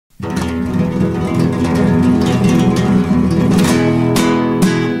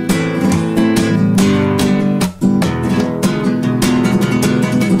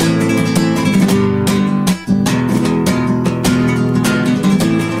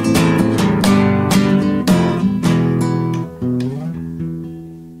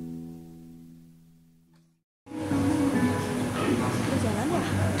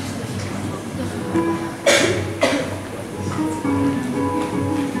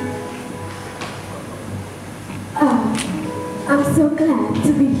so glad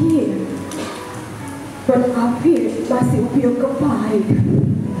to be here. But up here masih occupied.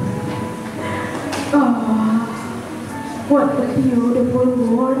 What a beautiful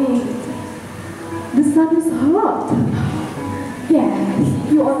morning. The sun is hot.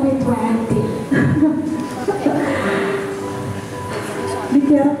 Yes, you only 20. Be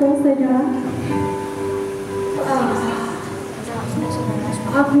careful, Senora.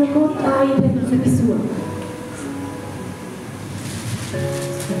 I will go tired and usual.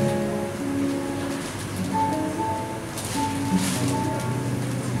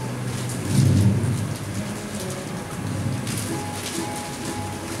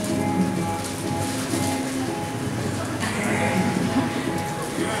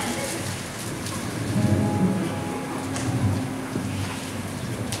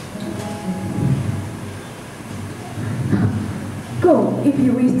 If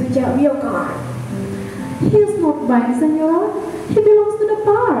you wish to jump your car. He is not mine, Senora. He belongs to the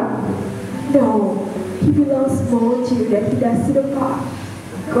park. No, he belongs more to you than he does to the park.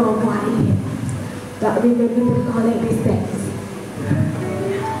 Go buy him. But remember to collect these things.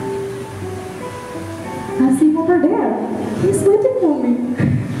 I see him over there. He's waiting for me.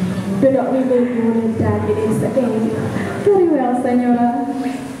 Do not remain more than 10 minutes again. Very well, Senora.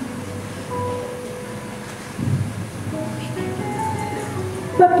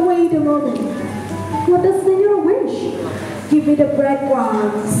 But wait a moment. What does Senora wish? Give me the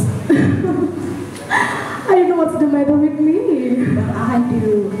breadcrumbs. I don't know what's the matter with me. But I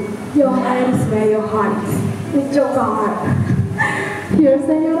do. Your hand is where your heart is. With your card. Here,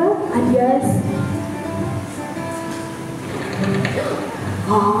 Senora. Adios.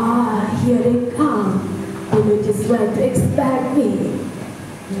 Here they come. You know just when to expect me.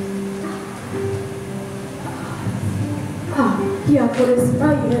 Here for the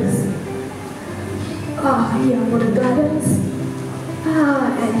spiders. Here for the gardens.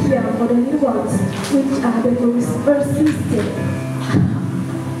 And here for the little ones, which are the most persistent.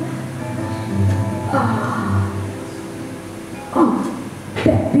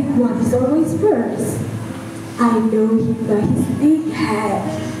 That big one is always first. I know him by his big head.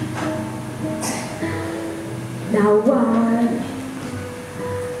 Now one.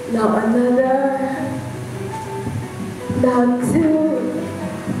 Now another. Now two,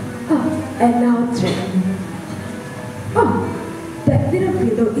 and now three. That little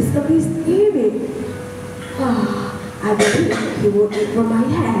pillow is the least even. I believe he will eat from my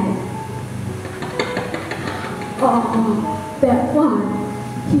head. That one,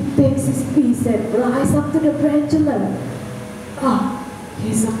 he takes his piece and flies up to the branch alone.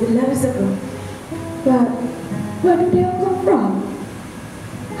 He's of the Beelzebub. But where do they all come from?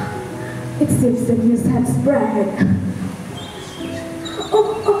 It seems the news has spread.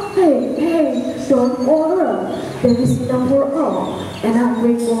 Hey, don't quarrel. There is enough for all, and I'll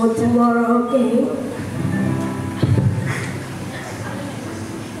bring more tomorrow, okay?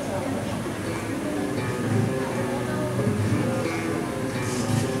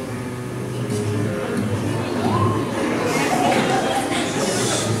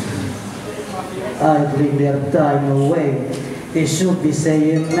 I bring their time away. They should be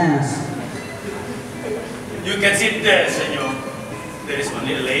saying mass. You can sit there, senor. There is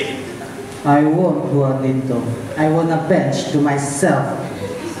only a lady. I want Juanito. I want a bench to myself.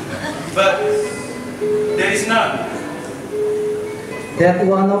 But there is none. That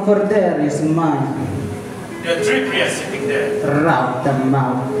one over there is mine. There are three players sitting there. Rout them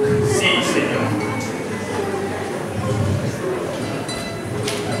out. Si, senor.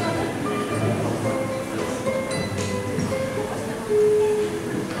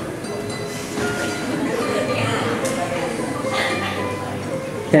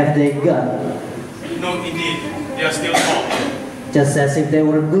 Have they gone? No, indeed. They are still home. Just as if they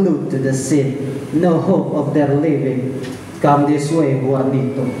were glued to the seat. No hope of their living. Come this way,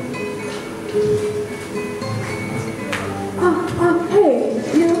 Juanito. Hey,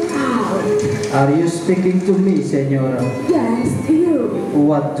 look out. Are you speaking to me, Senora? Yes, to you.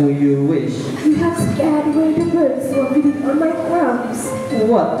 What do you wish? You have scared away the birds who are feeding on my crumbs.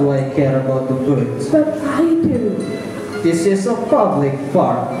 What do I care about the birds? But I do. This is a public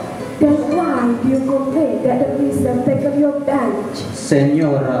park. Then why do you complain that the police have taken your bench?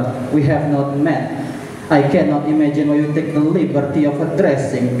 Senora, we have not met. I cannot imagine why you take the liberty of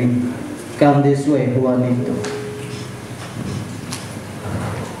addressing me. Come this way, Juanito.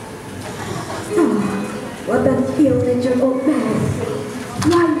 What an ill-natured old man.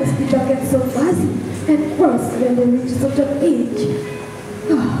 Why must people get so fussy and cross when they reach such an age?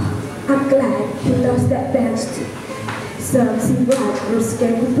 I'm glad he lost that bench too. Some seem right for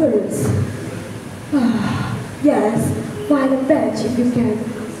scared birds. Yes, Find a bench if you can.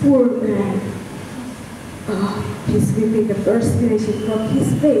 Poor man. He's wiping the perspiration from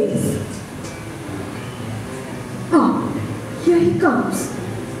his face. Here he comes.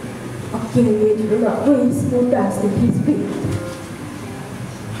 It will not raise more dust in his feet.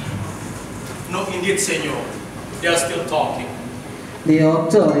 No, indeed, senor. They are still talking. The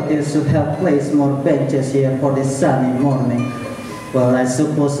authorities should have placed more benches here for this sunny morning. Well, I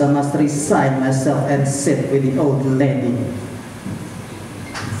suppose I must resign myself and sit with the old lady.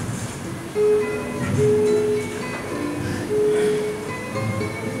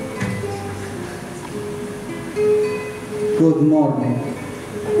 Good morning.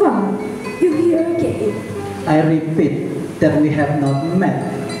 Wow, you here again? I repeat that we have not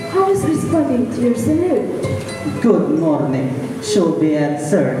met. How is responding to your salute? Good morning should be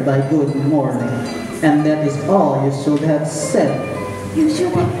answered by good morning. And that is all you should have said. You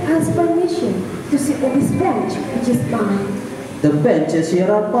should have asked permission to sit on this bench, which is mine. The benches here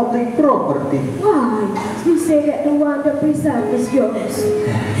are public property. Why? You say that the one that presides is yours.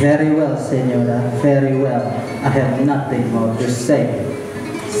 Very well, senora, very well. I have nothing more to say.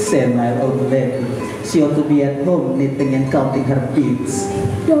 Say my old lady. She ought to be at home knitting and counting her beads.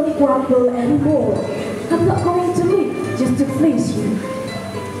 Don't grumble anymore. I'm not going to leave just to please you.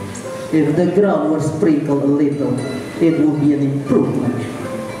 If the ground were sprinkled a little, it would be an improvement.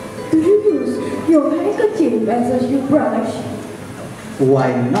 Do you use your handkerchief as a shoe brush?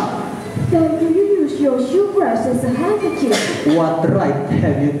 Why not? Then do you use your shoe brush as a handkerchief? What right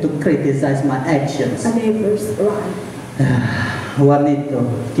have you to criticize my actions? A neighbor's right. Juanito,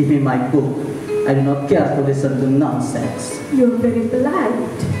 give me my book. I do not care to listen to nonsense. You're very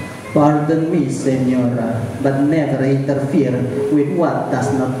polite. Pardon me, senora, but never interfere with what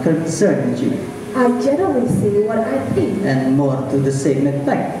does not concern you. I generally say what I think. And more to the same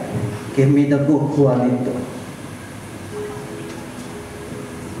effect. Give me the book, Juanito.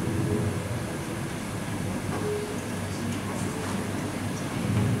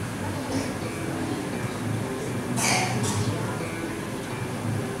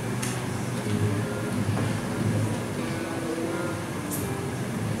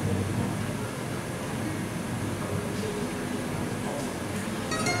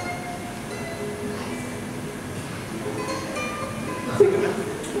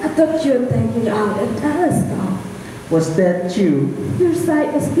 I thought you were taking out a telescope. Was that you? Your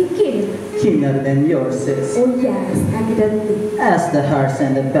sight must be keen. Keener than yours is. Oh yes, evidently. As the hares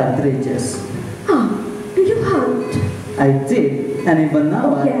and the partridges. Do you hunt? I did, and even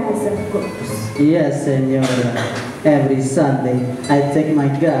now I... Yes, of course. Yes, senora. Every Sunday, I take my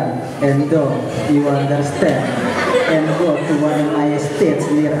gun and dog, you understand, and go to one of my estates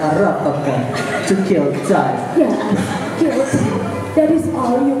near Arapaka to kill time. Yes, kill time. That is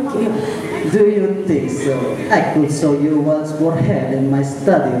all you kill. Do you think so? I could show you once more head in my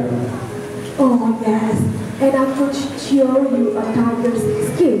study room. Oh yes, and I could show you a tiger's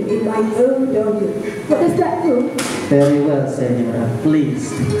skin in my own domain. What does that do? Very well, senora.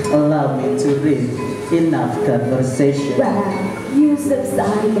 Please, allow me to read. Enough conversation. Well, you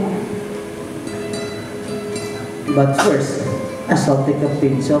subside then. But first, I shall take a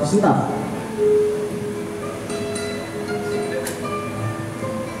pinch of snuff.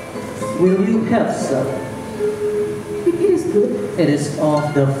 Will you have some? It is good. It is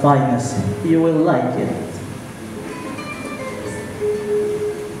of the finest. You will like it.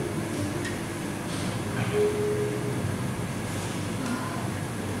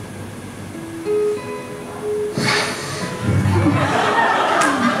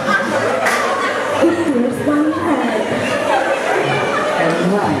 It clears my head. And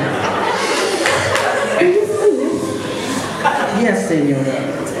wine. Do you see? Yes, senora.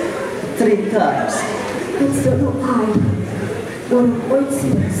 3 times. And so do I. What a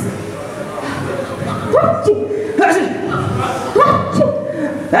coincidence. Watch it! Watch it! Watch it!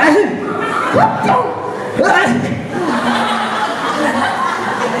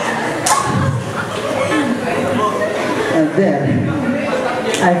 And there,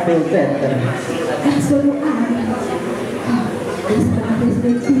 I feel better. And so do I. This God has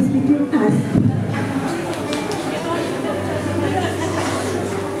made peace between us.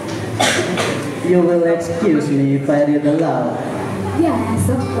 You will excuse me if I read aloud. Yes,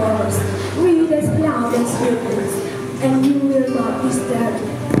 of course. Read as loud as you please, and you will not disturb me.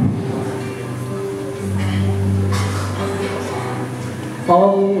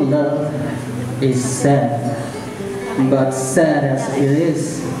 All love is sad, but sad as it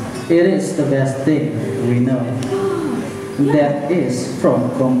is the best thing we know. That is from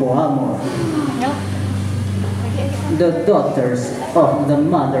Combo Amor. The daughters of the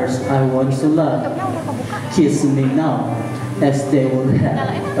mothers I once loved. kiss me now, as they will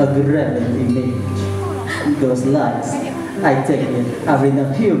have a graven image. Those lies, I take it, are in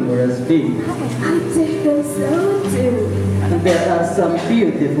a humorous being. I take them so too. There are some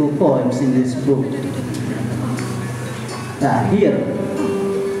beautiful poems in this book. Here,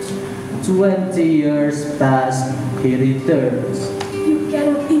 20 years past, he returns. You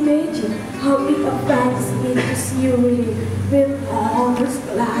cannot imagine how it affects me to see you reading with all those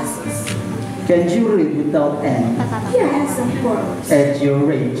glasses. Can you read without end? Yes, of course. At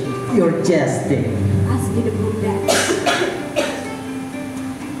your age, you're jesting. Ask me to prove that.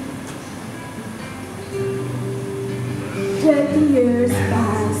 20 years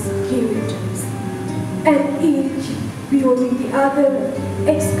pass, he returns, and each viewing the other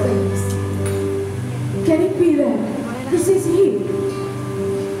exclaims, "Can it be that this is he?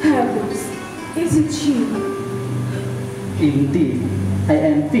 Heavens, is it she?" Indeed, I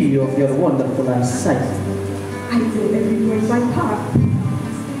envy you of your wonderful eyesight. I know everywhere my part.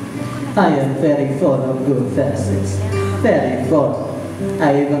 I am very fond of good faces. Very fond.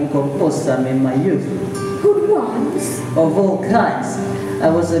 I even composed some in my youth. Good ones. Of all kinds. I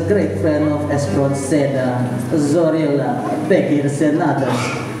was a great friend of Espronceda, Zorilla, Beckers, and others.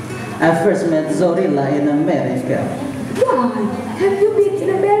 I first met Zorilla in America. Why? Have you been in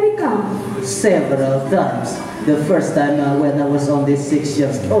America? Several times. The first time when I was only 6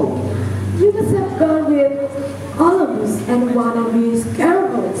 years old. You must have gone with Alvarez and one of his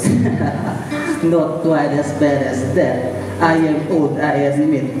caravans. Not quite as bad as that. I am old, I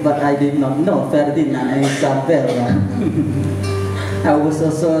admit, but I did not know Ferdinand and Isabella. I was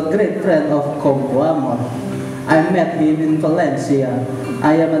also a great friend of Comboamor. I met him in Valencia.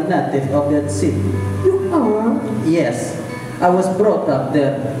 I am a native of that city. You are? Yes, I was brought up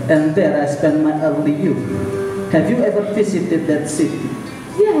there, and there I spent my early youth. Have you ever visited that city?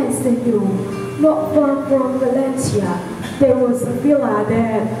 Yes, I do. Not far from Valencia. There was a villa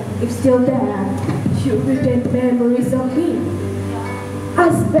that, if still there, should retain memories of me. I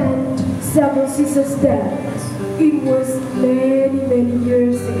spent several seasons there. It was many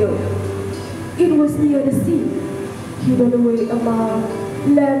years ago. It was near the sea, hidden away among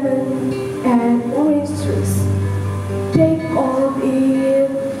lemon and orange trees. They called it,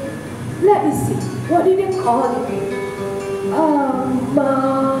 let me see, what did they call it?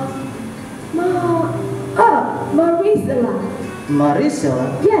 Marisela. Marisela?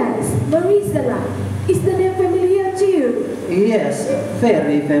 Yes, Marisela. Is the name familiar to you? Yes,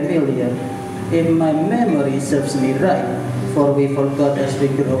 very familiar. If my memory serves me right, for we forgot as we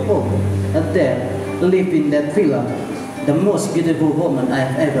grew old. And there, lived in that villa, the most beautiful woman I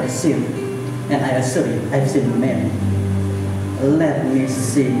have ever seen. And I assure you, I've seen many. Let me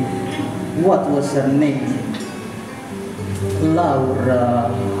see. What was her name?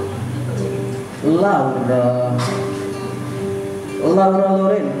 Laura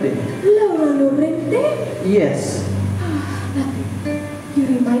Lorente. Laura Lorente? Yes. Nothing. You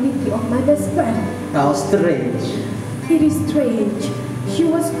reminded me of my best friend. How strange. It is strange. She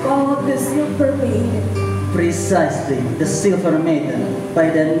was called the Silver Maiden. Precisely, the Silver Maiden. By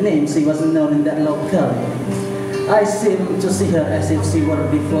that name, she was known in that locality. I seem to see her as if she were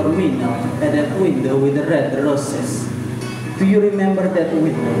before me now, at that window with the red roses. Do you remember that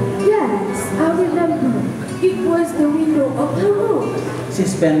window? Yes, I remember. It was the window of her room. She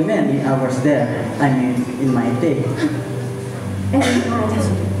spent many hours there, I mean, in my day. And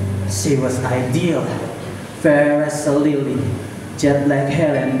She was ideal, fair as a lily, jet-black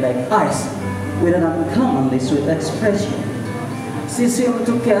hair and black eyes, with an uncommonly sweet expression. She seemed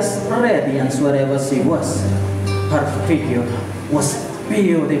to cast radiance wherever she was. Her figure was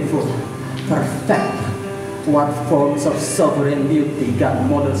beautiful, perfect. What forms of sovereign beauty God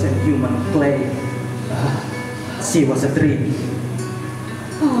models in human clay. She was a dream.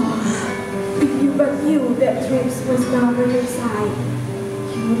 if you but knew that dreams was not on your side,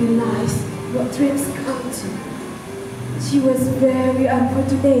 you would realize what dreams come to. She was very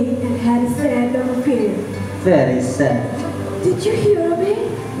unfortunate and had a sad affair. Very sad. Did you hear of it?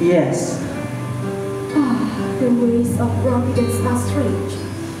 Yes. The ways of providence are strange.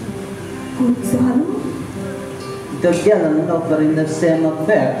 Gonzalo? The gallant lover in the same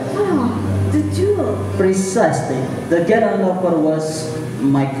affair. The jewel. Precisely. The gallant lover was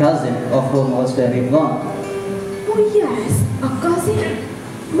my cousin, of whom I was very fond. Oh yes, a cousin.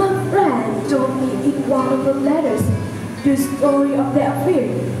 My friend told me in one of the letters the story of the affair,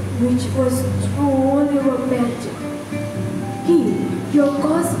 which was truly romantic. He, your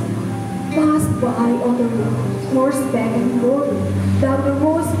cousin, passed by on the horseback and rode down the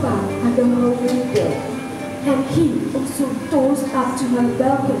rose path under her window. And he also tossed up to her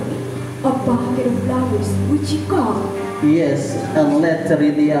balcony a bucket of flowers, which he called. Yes, and later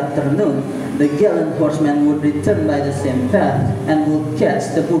in the afternoon, the gallant horseman would return by the same path and would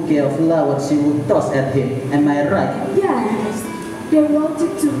catch the bouquet of flowers she would toss at him. Am I right? Yes, they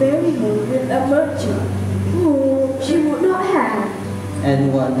wanted to marry her with a merchant whom she would not have.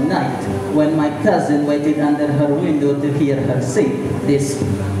 And one night, when my cousin waited under her window to hear her sing, this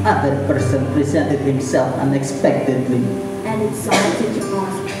other person presented himself unexpectedly. And insulted your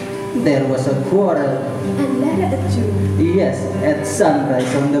master. There was a quarrel. And later a duel. Yes, at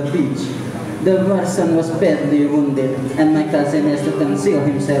sunrise on the beach. The person was badly wounded, and my cousin has to conceal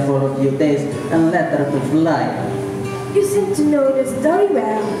himself for a few days and later to fly. You seem to know the story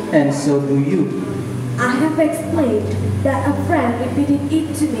well. And so do you. I have explained that a friend repeated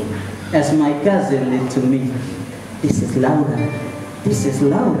it to me. As my cousin did to me. This is Laura. This is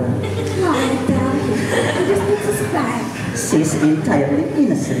Laura. Why, I tell you, I just need to spy. She's entirely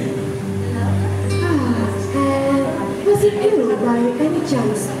innocent. And was it you, by any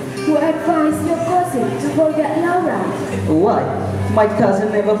chance, who advised your cousin to forget Laura? Why? My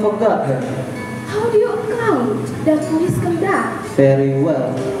cousin never forgot her. How do you account that for his conduct? Very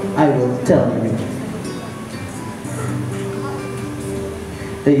well, I will tell you.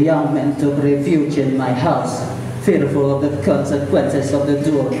 The young man took refuge in my house, fearful of the consequences of the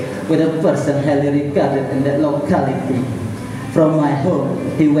duel with a person highly regarded in that locality. From my home,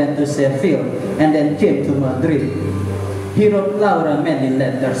 he went to Serafin and then came to Madrid. He wrote Laura many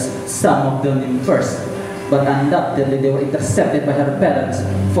letters, some of them in verse, but undoubtedly they were intercepted by her parents,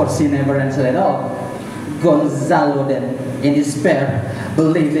 for she never answered at all. Gonzalo then, in despair,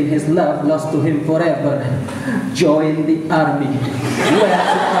 believing his love lost to him forever, joined the army, went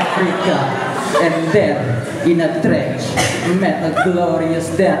to Africa, and there, in a trench, met a glorious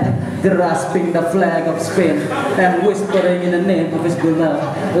death, grasping the flag of Spain and whispering in the name of his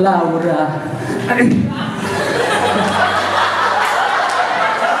beloved, Laura.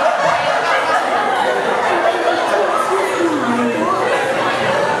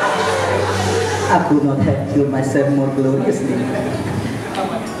 I could not have killed myself more gloriously.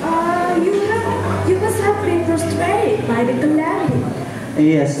 You must have been frustrated by the calamity.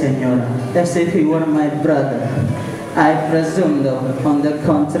 Yes, Senora, as if he were my brother. I presume, though, on the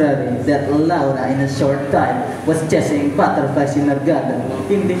contrary, that Laura, in a short time, was chasing butterflies in her garden,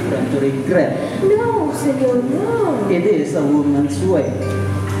 indifferent to regret. No, Senor, no. It is a woman's way.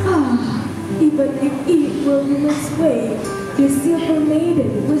 Even if it were woman's way, the silver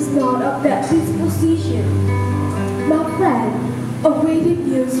maiden was not of that disposition. My friend awaited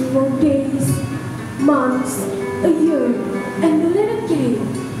news for days, months, a year, and no letter came.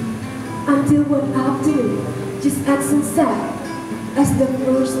 Until one afternoon, just at sunset, as the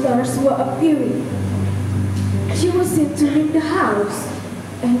first stars were appearing, she was seen to leave the house,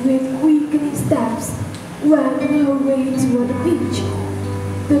 and with quickening steps, went on her way toward the beach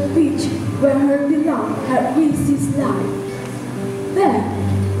where her beloved had risked his life. There,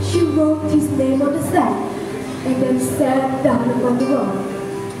 she wrote his name on the sand, and then sat down upon the rock,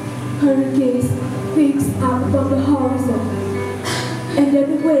 her gaze fixed up upon the horizon. And then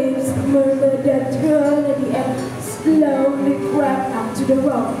the waves murmured their melody and slowly crept up to the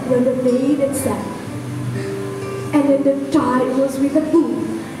rock where the maiden sat. And then the tide was with a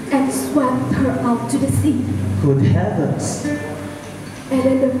boom and swept her out to the sea. Good heavens! And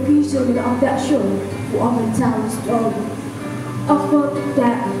then the fishermen of that shore, who often tell the story, affirmed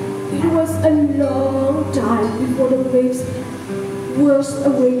that it was a long time before the waves washed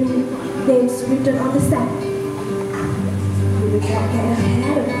away the names written on the sand. You can't get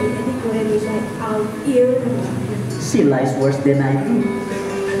ahead of me anyway, like out here. She lies worse than I do.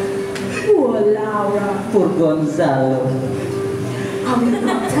 Poor Laura. Poor Gonzalo. I will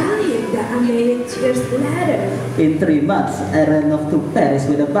not tell him that I made it years later. In 3 months, I ran off to Paris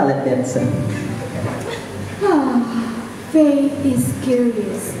with a ballet dancer. Fate is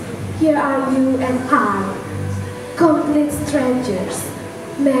curious. Here are you and I, complete strangers,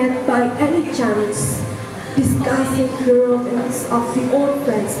 met by any chance, discussing the romance of the old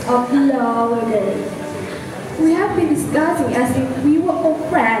friends of nowadays. We have been discussing as if we were old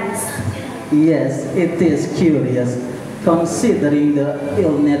friends. Yes, it is curious, considering the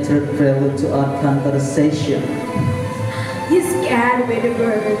ill-natured prelude to our conversation. You scared away the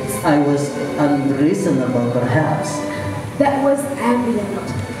birds. I was unreasonable, perhaps. That was evident.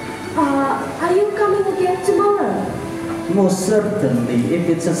 Are you coming again tomorrow? Most certainly, if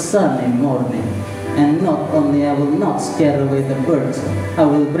it's a sunny morning. And not only I will not scare away the birds, I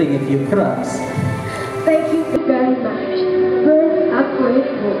will bring a few crumbs. Thank you very much. Birds are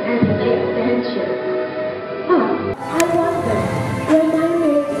grateful and the adventure. I wonder where my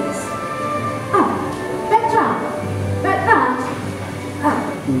maid is.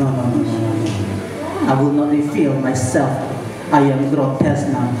 I will not reveal myself. I am grotesque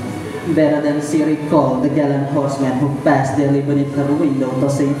now. Better than she recalled the gallant horsemen who passed daily beneath her window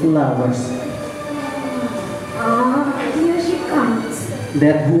tossing flowers. Ah, here she comes.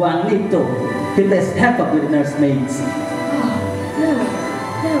 That Juanito, he plays havoc with nursemaids. No,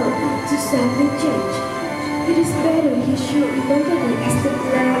 to sadly change. It is better he should remember me as the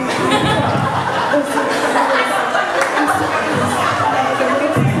black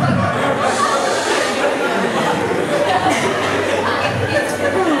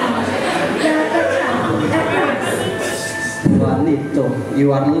Juanito,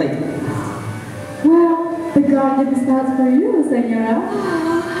 you are late. Well, the garden is not for you, Senora.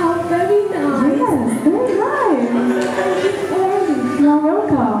 Oh, how very nice. Yes, very nice. You are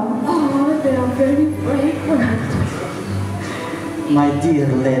welcome. Oh, they are very fragrant. My dear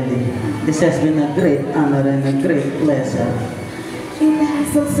lady, this has been a great honor and a great pleasure. It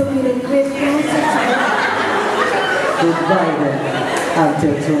has also been a great pleasure. Goodbye then,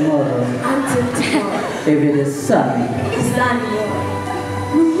 until tomorrow. Until tomorrow. If it is sunny. Sunny.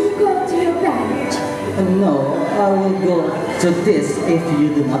 Will you go to your bench? No, I will go to this if you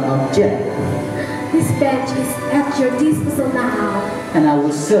do not object. This bench is at your disposal now. And I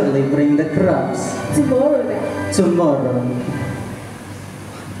will surely bring the crops. Tomorrow then. Tomorrow.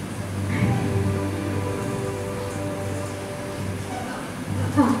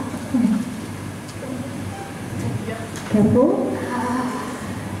 Careful.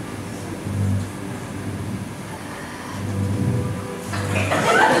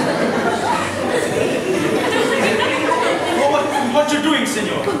 What you doing,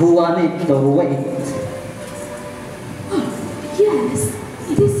 senor? Juanito, wait. Yes,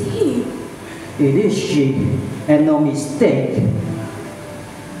 it is he. It is she, and no mistake.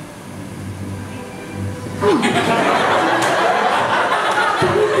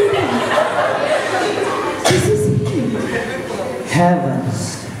 This is he.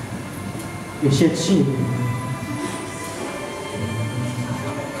 Heavens, is it she?